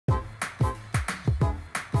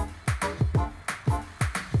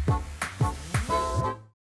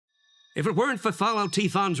If it weren't for Philo T.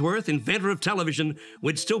 Farnsworth, inventor of television,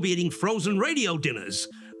 we'd still be eating frozen radio dinners,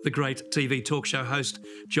 the great TV talk show host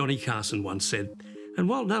Johnny Carson once said. And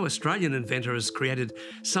while no Australian inventor has created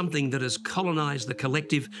something that has colonised the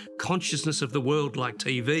collective consciousness of the world like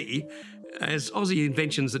TV, as Aussie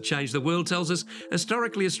Inventions that changed the world tells us,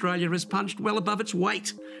 historically Australia has punched well above its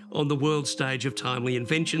weight on the world stage of timely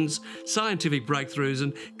inventions, scientific breakthroughs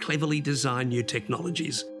and cleverly designed new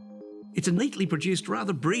technologies. It's a neatly produced,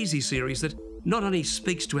 rather breezy series that not only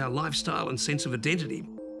speaks to our lifestyle and sense of identity,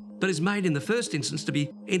 but is made in the first instance to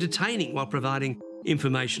be entertaining while providing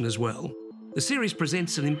information as well. The series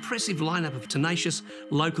presents an impressive lineup of tenacious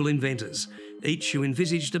local inventors, each who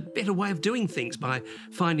envisaged a better way of doing things by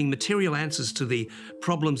finding material answers to the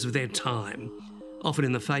problems of their time, often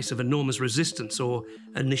in the face of enormous resistance or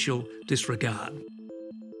initial disregard.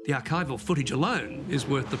 The archival footage alone is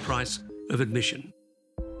worth the price of admission.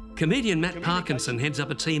 Comedian Matt Parkinson heads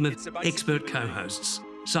up a team of expert co-hosts,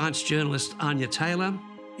 science journalist Anya Taylor,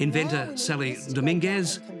 inventor Sally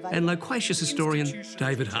Dominguez and loquacious historian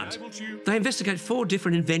David Hunt. They investigate 4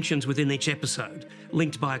 different inventions within each episode,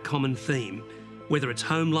 linked by a common theme. Whether it's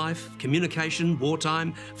home life, communication,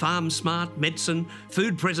 wartime, farm smart, medicine,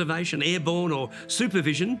 food preservation, airborne or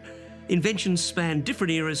supervision, inventions span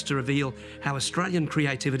different eras to reveal how Australian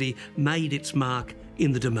creativity made its mark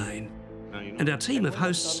in the domain. And our team of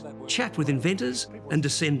hosts chat with inventors and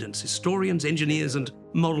descendants, historians, engineers and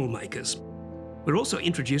model makers. We're also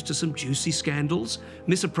introduced to some juicy scandals,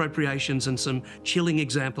 misappropriations and some chilling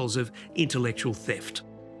examples of intellectual theft.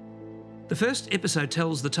 The first episode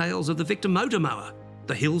tells the tales of the Victor motor mower,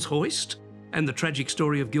 the Hills hoist, and the tragic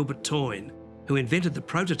story of Gilbert Toyne, who invented the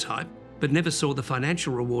prototype but never saw the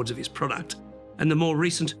financial rewards of his product, and the more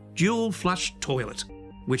recent dual flush toilet,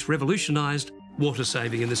 which revolutionised water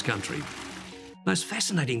saving in this country. Most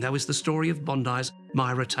fascinating, though, is the story of Bondi's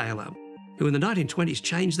Myra Taylor, who in the 1920s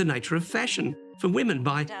changed the nature of fashion for women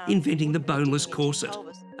by inventing the boneless corset,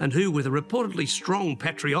 and who, with a reportedly strong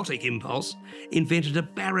patriotic impulse, invented a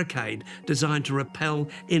barricade designed to repel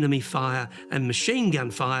enemy fire and machine gun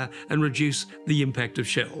fire and reduce the impact of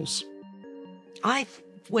shells. I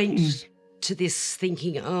went to this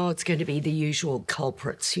thinking, oh, it's going to be the usual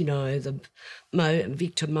culprits, you know, the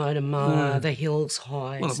Victor motor mower, the Hills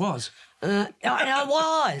hoist. Well, it was. It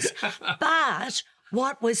was. But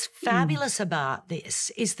what was fabulous about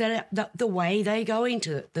this is that the way they go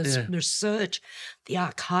into the research, the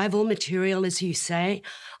archival material, as you say.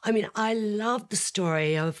 I mean, I love the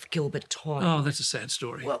story of Gilbert Toyne. Oh, that's a sad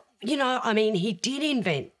story. Well, you know, I mean, he did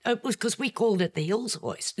invent, it was because we called it the Hills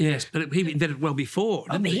hoist. Yes, but he invented it well before,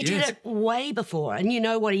 didn't he? He did it way before. And you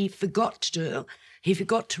know what he forgot to do? He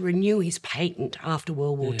forgot to renew his patent after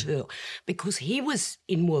World War II because he was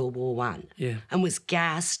in World War I and was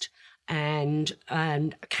gassed and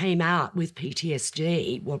came out with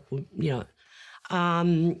PTSD,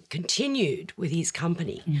 continued with his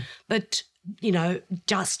company. But, you know,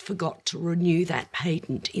 just forgot to renew that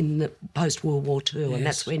patent in the post-World War II. And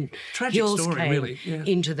that's when Hills came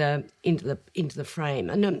into the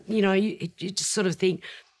frame. And, you know, you just sort of think,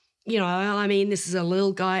 you know, I mean, this is a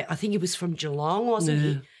little guy, I think he was from Geelong, wasn't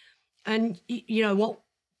he? And, you know, what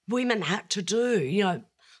women had to do, you know,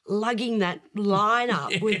 lugging that line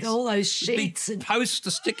up with all those sheets. Big posts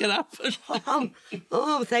to stick it up.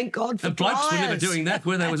 Oh, thank God for the blokes were never doing that,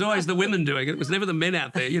 were they? It was always the women doing it. It was never the men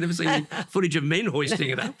out there. You never see any footage of men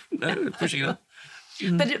hoisting it up, pushing it up.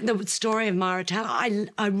 But the story of Myra Taylor,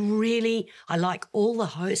 I like all the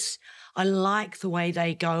hosts. I like the way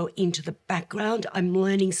they go into the background. I'm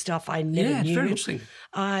learning stuff I never knew. Yeah, it's very interesting.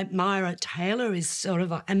 Myra Taylor is sort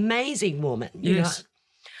of an amazing woman, you know.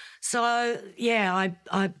 So, yeah,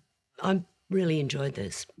 I really enjoyed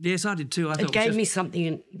this. Yes, I did too. It gave me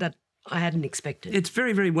something that I hadn't expected. It's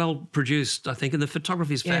very, very well produced, I think, and the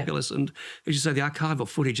photography is fabulous. And as you say, the archival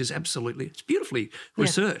footage is it's beautifully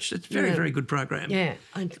researched. It's a very, very good program. Yeah,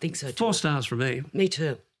 I think so too. 4 stars from me. Me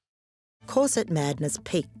too. Corset madness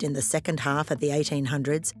peaked in the second half of the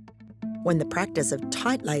 1800s when the practice of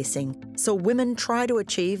tight lacing saw women try to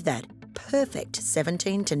achieve that perfect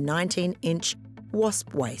 17 to 19-inch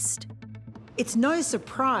wasp waist. It's no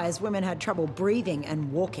surprise women had trouble breathing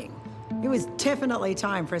and walking. It was definitely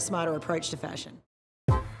time for a smarter approach to fashion.